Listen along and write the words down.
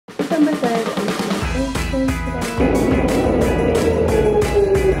December 3rd and it's my birthday today.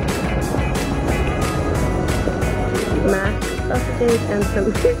 Mashed sausages and some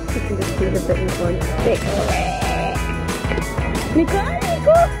you can just see the fitness one. Big. Nicolle!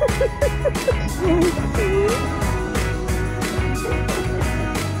 Welcome to the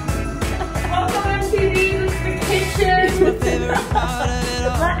kitchen!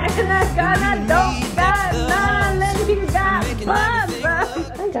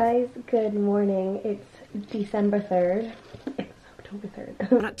 Hi guys, good morning. It's December 3rd. It's October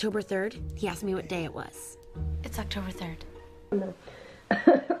 3rd. On October 3rd, he asked me what day it was. It's October 3rd. No.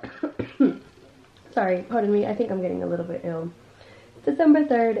 Sorry, pardon me. I think I'm getting a little bit ill. It's December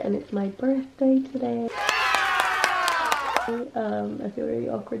 3rd and it's my birthday today. I feel really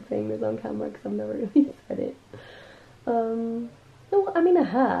awkward saying this on camera because I've never really said it. No, I mean I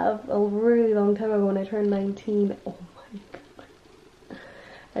have a really long time ago when I turned 19. Oh my god.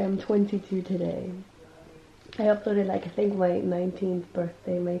 I am 22 today. I uploaded like I think my 19th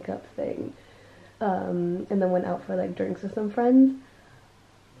birthday makeup thing. And then went out for like drinks with some friends.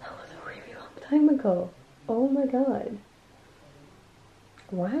 That was a really long time ago. Oh my god.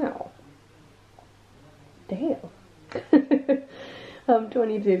 Wow. Damn. I'm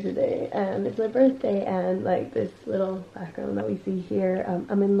 22 today and it's my birthday, and like this little background that we see here,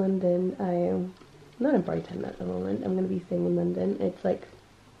 I'm in London. I am not in Brighton at the moment. I'm going to be staying in London. It's like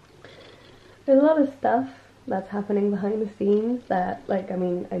there's a lot of stuff that's happening behind the scenes that like, I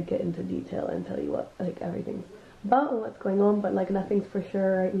mean, I'd get into detail and tell you what like everything's about and what's going on, but like nothing's for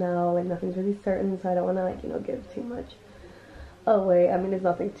sure right now, like nothing's really certain, so I don't want to like, you know, give too much away. I mean, there's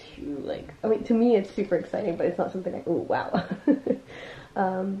nothing too like, I mean, to me it's super exciting, but it's not something like, oh wow.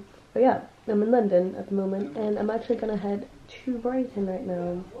 But yeah, I'm in London at the moment and I'm actually gonna head to Brighton right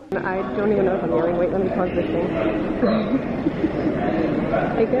now. I don't even know if I'm yelling. Wait, let me pause this thing.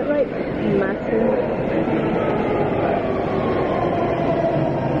 I get like massive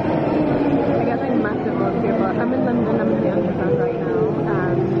vlogs here, but I'm in London, I'm in the underground right now,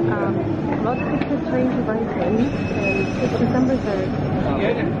 and I'm about to take the train to Brighton, and it's December 3rd.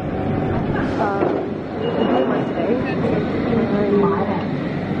 It's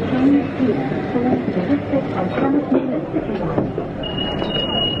my birthday,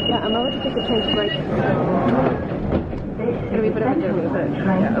 yeah, I'm about to take the train to Brighton, so it's gonna be a bit of a journey, but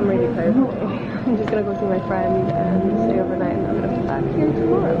yeah, I'm really tired today. I'm just gonna go see my friend and stay overnight, and I'm gonna be back here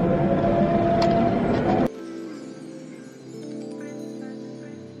tomorrow.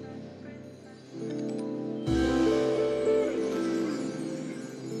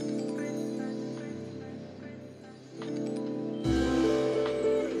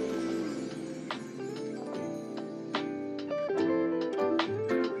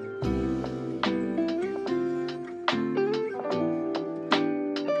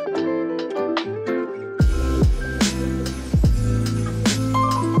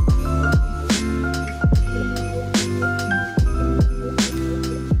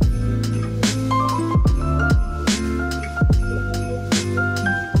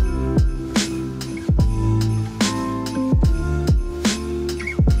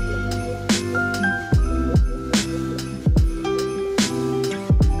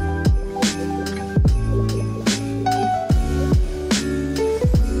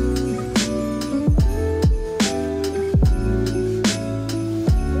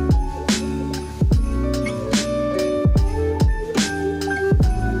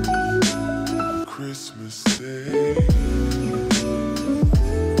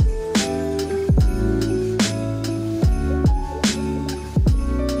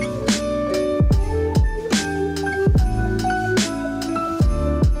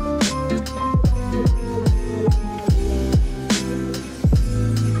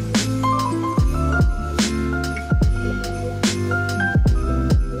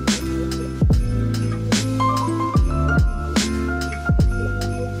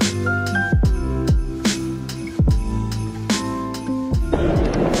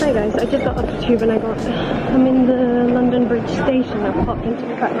 Hi guys, I just got off the tube and I'm in the London Bridge station. I've popped into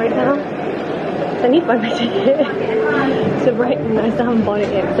the car right now. I need to buy my ticket to Brighton. I still haven't bought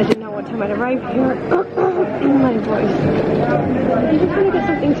it yet because I didn't know what time I'd arrive here. My voice. I'm just trying to get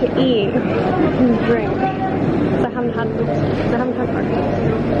something to eat and drink. So I haven't had breakfast.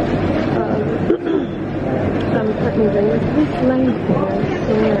 I'm currently doing this line here, I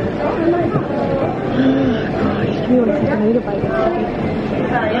swear. Gosh, give me 1 second, I need to buy this ticket.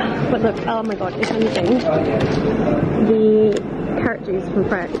 But look, oh my god, if anything, the carrot juice from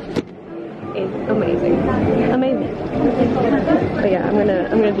Fresh is amazing. Amazing. But yeah, I'm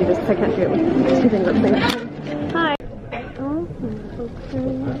gonna do this because I can't do it with two things at the same time. Hi. Oh,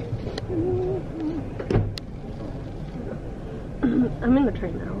 okay. I'm in the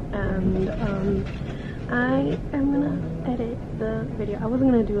train now, and I am gonna edit the video. I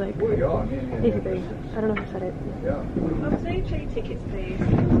wasn't gonna do like basically. I don't know if I said it. Update train tickets, please.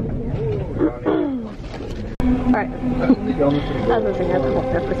 Alright. I was listening, I had to hold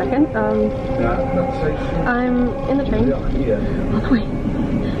there for a second. I'm in the train. All the way.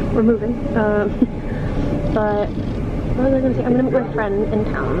 We're moving. But what was I gonna say? I'm gonna meet my friend in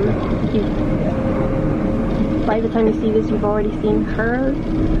town. By the time you see this, you've already seen her.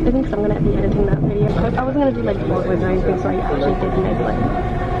 I think so. I'm gonna be editing that video. I wasn't gonna do like VLOGMAS or anything, so I actually did make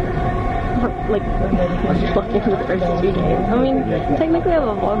like vlogging for the first 2 days. I mean, technically I have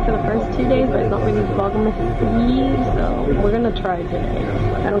a vlog for the first 2 days, but it's not really VLOGMAS-y, so we're gonna try today.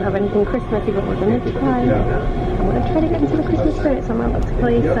 I don't have anything Christmassy, but we're gonna try. I'm gonna try to get into the Christmas spirit, so I'm about to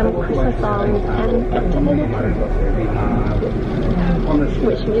play some Christmas songs and get to edit.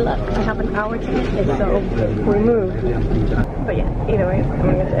 Wish me luck. I have an hour to do this, so we move. But yeah, either way, I'm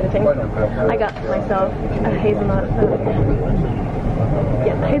gonna get to editing. I got myself a hazelnut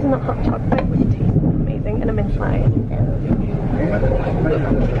hazelnut hot chocolate, which tastes amazing, and a mint pie. I'm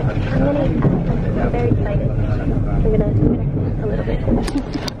gonna eat that. I'm very excited. I'm gonna eat a little bit.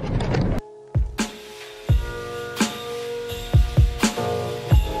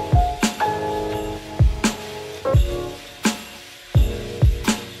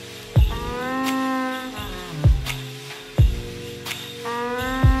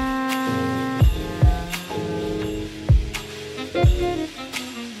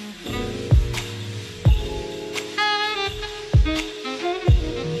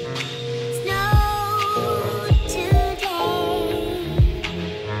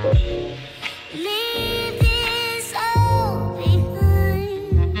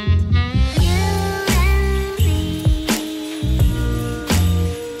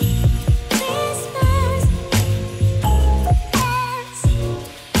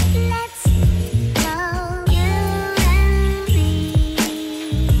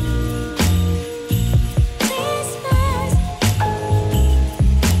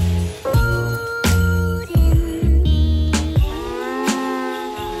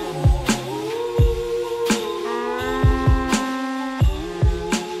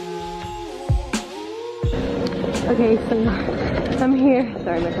 Okay, so I'm here.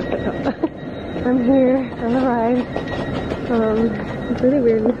 Sorry, my headset up. I'm here on the ride. It's really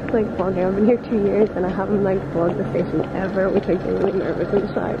weird, like vlogging. I've been here 2 years and I haven't like vlogged the station ever, which makes me really nervous and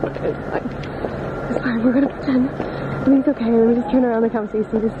shy, but it's fine. It's fine, we're gonna pretend everything's okay. Let me just turn around the camera so you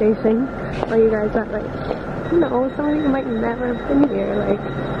see the station. While you guys are like, you know, some of you might never have been here, like,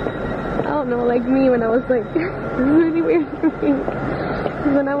 I don't know, like me when I was like, it's really weird for me.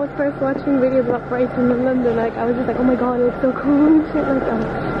 When I was first watching videos about Brighton and London, like, I was just like, oh my god, it's so cool and shit, like,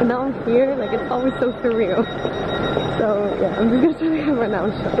 and now I'm here, like, it's always so surreal. So, yeah, I'm just gonna turn the camera now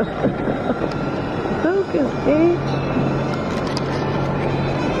and shut up. Focus, bitch!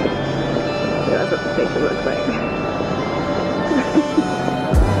 Yeah, that's what the station looks like.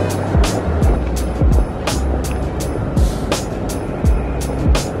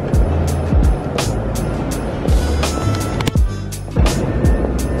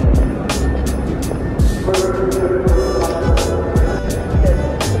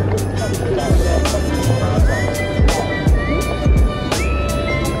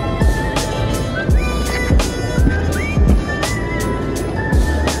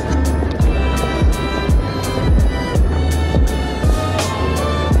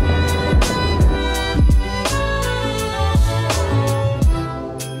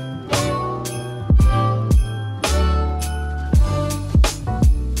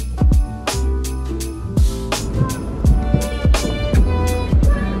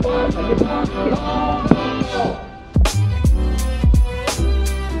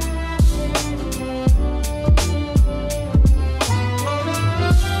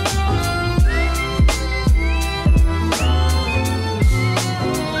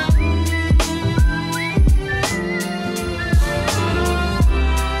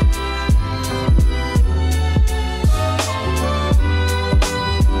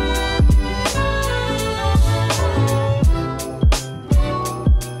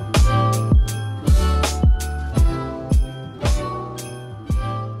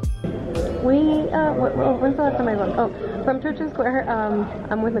 When's the last time I vlogged? Oh, from Church Square,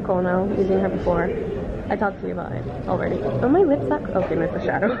 I'm with Nicolle now, using her before. I talked to you about it already. Oh, my lips suck. Oh goodness, a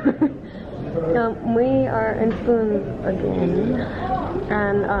shadow. We are in Spoons again,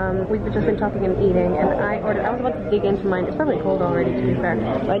 and we've just been talking and eating, and I was about to dig into mine. It's probably cold already, to be fair,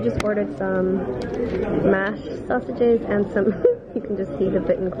 but I just ordered some mashed sausages and some, you can can just see the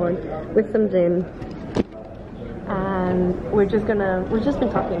bitten corn with some gin. And we've just been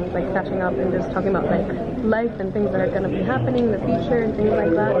talking, like catching up and just talking about like life and things that are gonna be happening in the future and things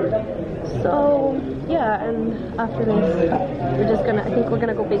like that. So yeah, and after this, I think we're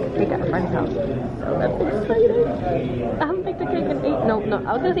gonna go bake a cake at a friend's house. So that's exciting. I haven't baked a cake in I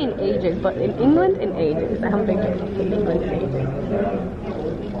was gonna say in ages, but in England in ages. I haven't baked a cake in England in ages.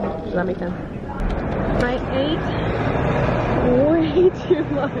 Does that make sense? I ate way too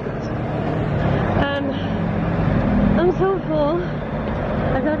much. And I'm so full. I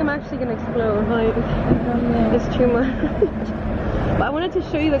feel like I'm actually gonna explode. Like, it's too much. But I wanted to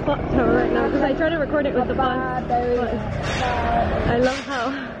show you the clock tower right now because I tried to record it with the bus. I love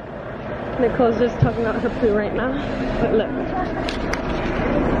how Nicole's just talking about her poo right now. But look.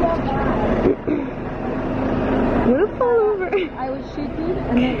 I'm gonna fall over. I will shoot it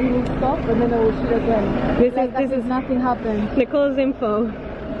and then it will stop and then I will shoot again. This is nothing happened. Nicole's info.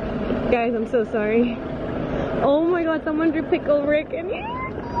 Guys, I'm so sorry. Oh my god, someone drew Pickle Rick in here.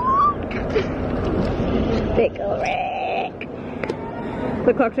 Pickle Rick.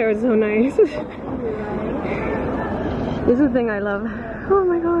 The clock tower is so nice. This is the thing I love. Oh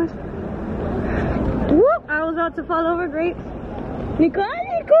my god. Whoop! I was about to fall over. Great. Nicolle!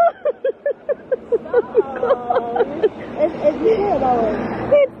 It's good that way.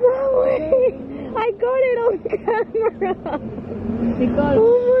 It's that way. I got it on camera. Nicolle.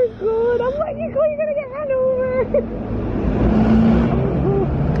 Oh my god. I'm like, Nicolle, you're gonna get run over.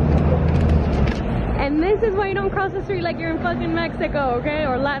 And this is why you don't cross the street like you're in fucking Mexico, okay?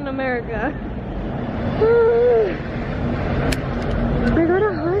 Or Latin America. I got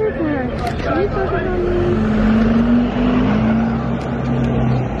a heart attack. Can you focus on me?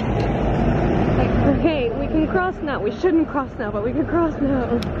 Okay, we can cross now. We shouldn't cross now, but we can cross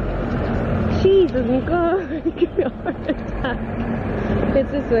now. Jesus, Nicolle. Give me a heart attack.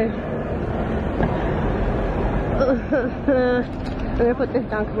 It's this way. I'm gonna put this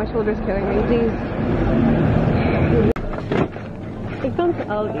down because my shoulder's killing me. Please. I've gone to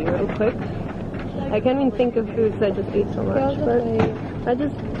Aldi real quick. I can't even think of foods I just ate so much, but I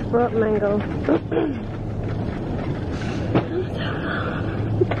just brought mango.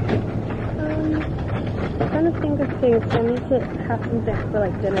 I'm trying to think of things. I need to have something for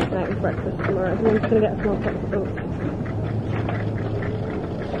like dinner tonight and breakfast tomorrow. I'm just gonna get a small cup of oats.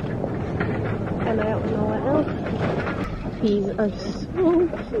 And I don't know what else. These are so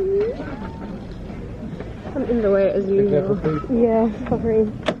cute. I'm in the way as usual. Yeah, sorry.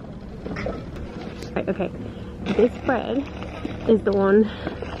 Right, okay. This bread is the one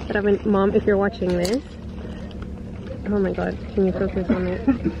that I've been. Mom, if you're watching this. Oh my god, can you focus on it?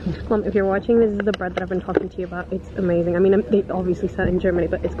 Mom, if you're watching, this is the bread that I've been talking to you about. It's amazing. I mean, they obviously sell it in Germany,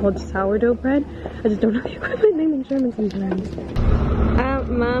 but it's called sourdough bread. I just don't know if you got my name in German sometimes.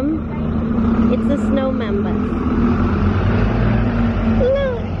 Mom, it's a snowman bus.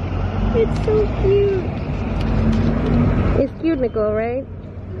 Look, it's so cute. It's cute, Nicolle, right?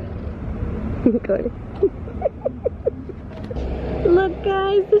 Good. Look,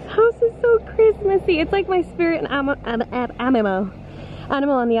 guys, this house is so Christmassy. It's like my spirit animal on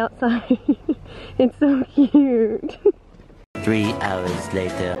the outside. It's so cute. 3 hours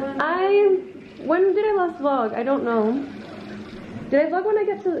later. When did I last vlog? I don't know. Did I vlog when I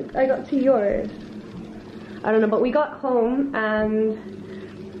got to yours? I don't know, but we got home and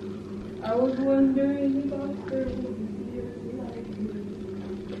I was wondering about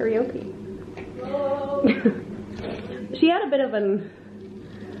karaoke. Oh. She had a bit of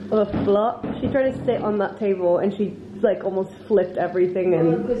a flop. She tried to sit on that table and she like almost flipped everything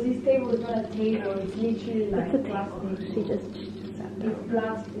and because this table is not a table, it's literally like it's a plastic. table. She just sat down. It's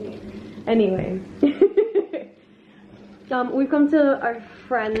plastic. Anyway. We've come to our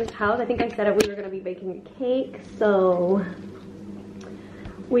friend's house. I think I said we were gonna be baking a cake, so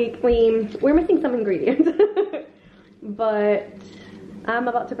we're missing some ingredients. But I'm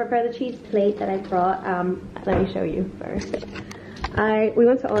about to prepare the cheese plate that I brought. Let me show you first. We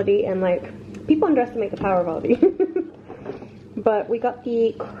went to Aldi and like people underestimate the power of Aldi. But we got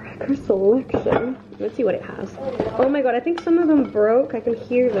the cracker selection. Let's see what it has. Oh my god, I think some of them broke. I can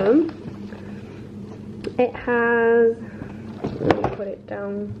hear them. It has, let me put it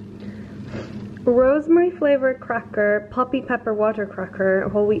down. Rosemary flavored cracker, poppy pepper water cracker,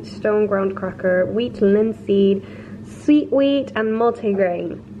 whole wheat stone ground cracker, wheat linseed, sweet wheat, and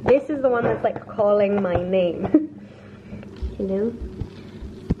multigrain. This is the one that's like calling my name. You know?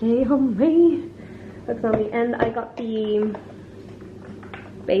 Stay on me. Looks on me. And I got the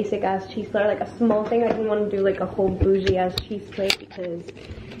basic ass cheese platter, like a small thing. I didn't want to do like a whole bougie ass cheese plate because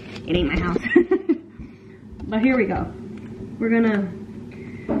it ain't my house. But here we go. We're gonna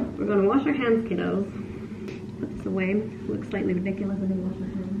wash our hands, kiddos. Put this away. It looks slightly ridiculous when we wash our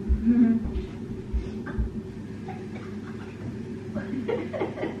hands.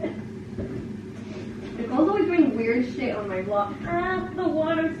 Nicole's always doing weird shit on my vlog. Ah, the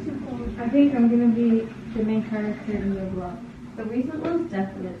water's too cold. I think I'm gonna be the main character in your vlog. The recent ones,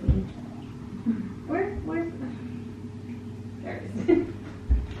 definitely. Where's there it is.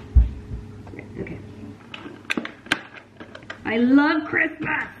 Okay. I love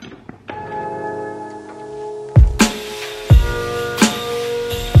Christmas!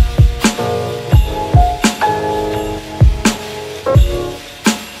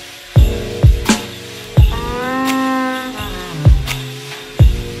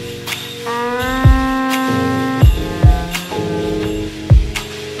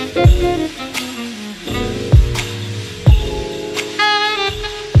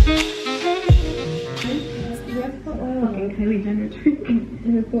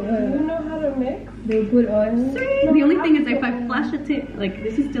 You know how to mix? They put oil. The only thing is if I flash it to, like,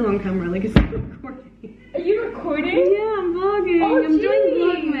 this is still on camera, like it's not recording. Are you recording? Yeah, I'm vlogging. Oh, I'm doing geez.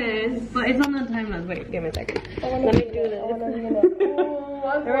 Vlogmas. But it's on the time-lapse. Wait, give me a second. Let me do this.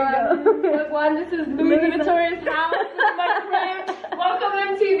 Wagwan, this is Louis Victoria's house. This is my crib. Welcome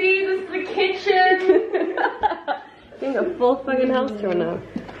MTV. This is the kitchen. Doing a full fucking house tour now.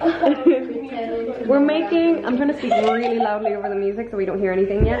 We're making, I'm trying to speak really loudly over the music so we don't hear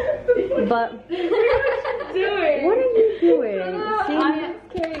anything yet. But what are you doing?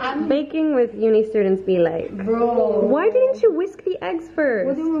 I'm baking with uni students be like. Bro. Why didn't you whisk the eggs first?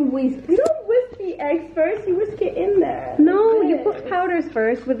 What do you mean whisk? You don't whisk the eggs first, you whisk it in there. No, you put powders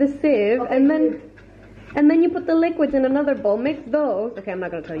first with the sieve, and then you put the liquids in another bowl. Mix those. Okay, I'm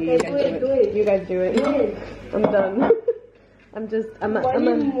not gonna tell you. You guys do it. You guys do it. I'm done. I'm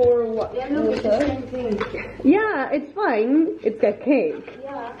more what? Yeah, look, it's the same thing. Yeah, it's fine. It's a cake.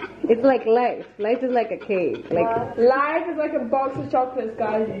 Yeah. It's like life. Life is like a cake. Like life is like a box of chocolates,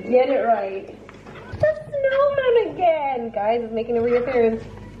 guys. Get it right. the snowman again, guys. Is making a reappearance.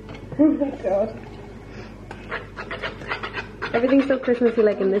 Oh my god. Everything's so Christmassy,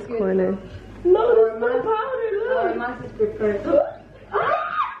 like in this corner. No, there's no powder. Look. Our mass is prepared.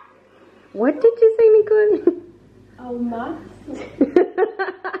 What did you say, Nicolle? Our mass.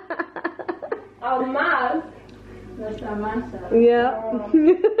 Our mass. That's our masa. Yeah. Oh.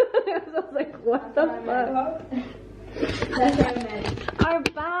 I was like, what the fuck? That's what I meant. Our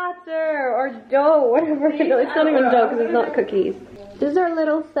batter or dough, whatever. No, it's not even dough because it's not cookies. This is our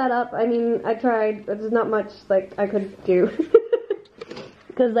little setup. I mean, I tried, but there's not much like I could do.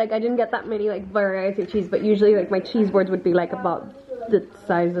 Because like I didn't get that many like variety of cheese, but usually like my cheese boards would be like about the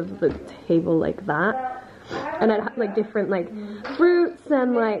size of the table like that. And I'd have like different like fruits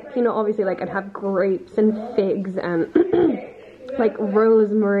and like, you know, obviously like I'd have grapes and figs and like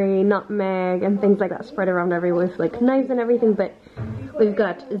rosemary, nutmeg and things like that spread around everywhere with like knives and everything. But we've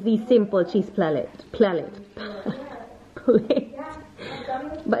got the simple cheese plate.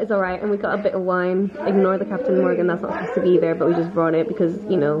 But it's alright, and we got a bit of wine. Ignore the Captain Morgan, that's not supposed to be there, but we just brought it because,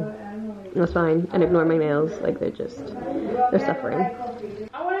 you know, it was fine. And ignore my nails, like they're suffering.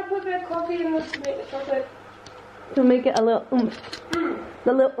 I want to put the coffee in the chocolate. To make it a little oomph.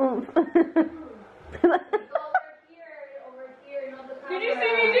 A little oomph. Did you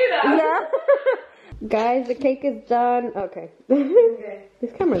see me do that? Yeah. Guys, the cake is done. Okay.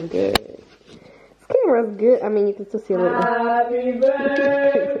 This camera's good. This camera's good. I mean, you can still see a little. Happy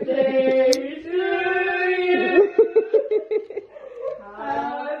birthday to you.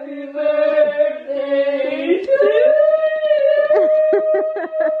 Happy birthday to you.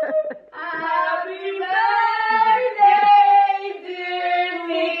 Happy birthday, dear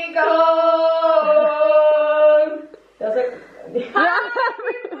Nicolle. That's like.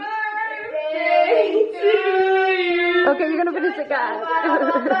 Happy birthday to you. Okay, you're gonna finish it, guys.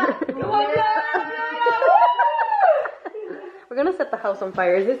 We're gonna set the house on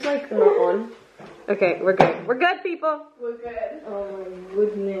fire. Is this like not on? Okay, we're good. We're good, people. We're good. Oh my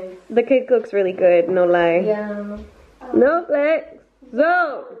goodness. The cake looks really good, no lie. Yeah. No flex.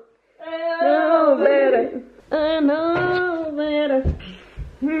 So. No better. I know better.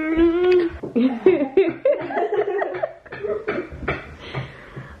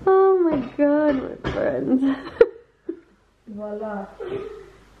 Oh my god, my friends. Voila.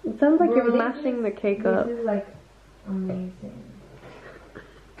 It sounds like you're mashing the cake up. This is like amazing.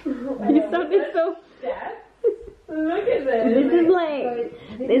 You sounded so. Look at this. This is like.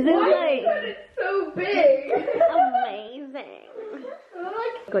 This is like. It's so big. Amazing.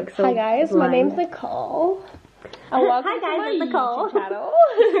 Like so Hi guys, blind. my name's Nicolle. And welcome Hi guys, to my it's Nicolle. YouTube channel.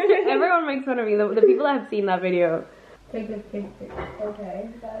 Everyone makes fun of me. The people that have seen that video Take a picture. Okay.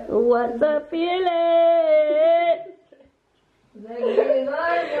 What's the feeling?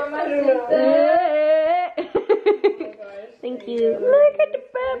 Thank you. Look at the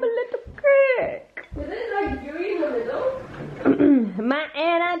baby little crick. Is it like gooey in the middle? My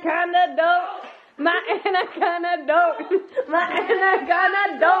anaconda don't. My anaconda don't. My anaconda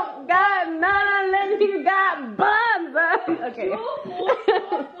don't got none unless you got buns. Okay.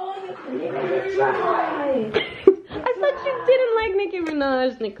 I thought you didn't like Nicki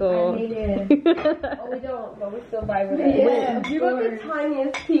Minaj, Nicole. I hate it. Oh, we don't, but we still vibe with it. Yeah. You got the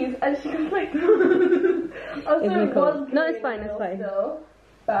tiniest piece, and she got like. Also, It's Nicole. No, it's fine, it's fine. Still,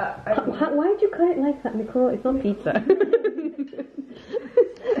 but Why'd you cut it like that, Nicole? It's not pizza.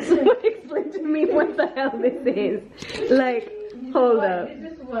 Someone explain to me what the hell this is. Like, hold up.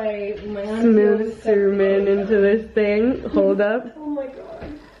 This way, Smooth sermon into this thing. Hold up. Oh my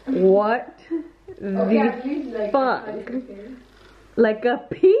god. What the fuck? Like a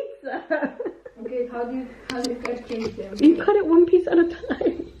pizza. Okay, how do you cut pizza? You cut it one piece at a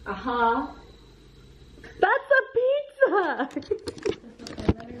time. Aha. That's a pizza.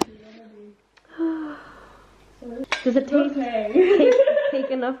 Does it taste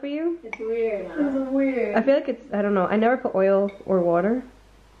cake enough for you? It's weird. It's weird. I feel like it's, I don't know. I never put oil or water.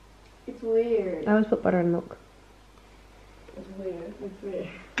 It's weird. I always put butter and milk. It's weird. It's weird.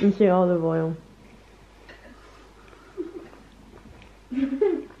 And see olive oil. I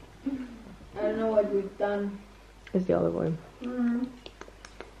don't know what we've done. It's the olive oil.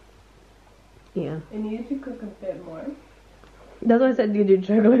 Yeah. I needed to cook a bit more. That's why I said you did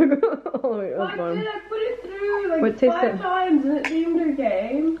check like all the way Why up did I put it through like What tastes 5 it? times and it seemed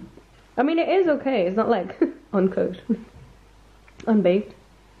okay? I mean, it is okay. It's not like uncooked, unbaked,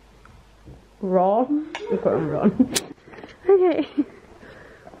 raw. Okay, I'm raw. Okay.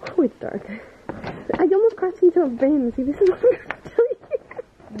 Oh, it's dark. I almost crashed into a vein. See, this is what I'm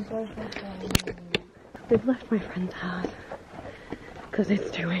trying to tell you. We've left my friend's house because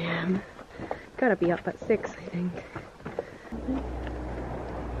it's 2 a.m. Gotta be up at 6, I think.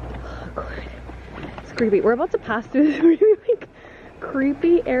 Oh, God. It's creepy. We're about to pass through this really like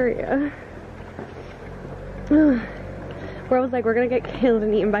creepy area. Where I was like, we're gonna get killed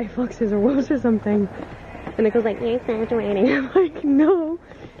and eaten by foxes or wolves or something. And Nicole's like, yeah, it's graduating. I'm like, no,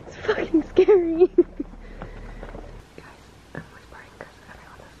 it's fucking scary. Guys, I'm whispering because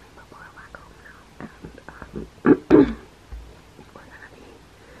everyone's asleep, but we're back home now. And,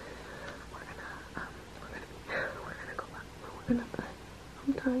 we're gonna go back.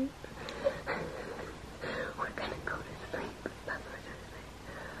 I'm tired. We're gonna go to sleep. That's what I'm trying to say.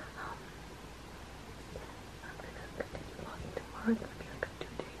 I'm gonna continue vlogging tomorrow. It's gonna be like a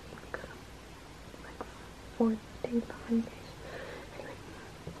 2-day because I'm like 4 days behind.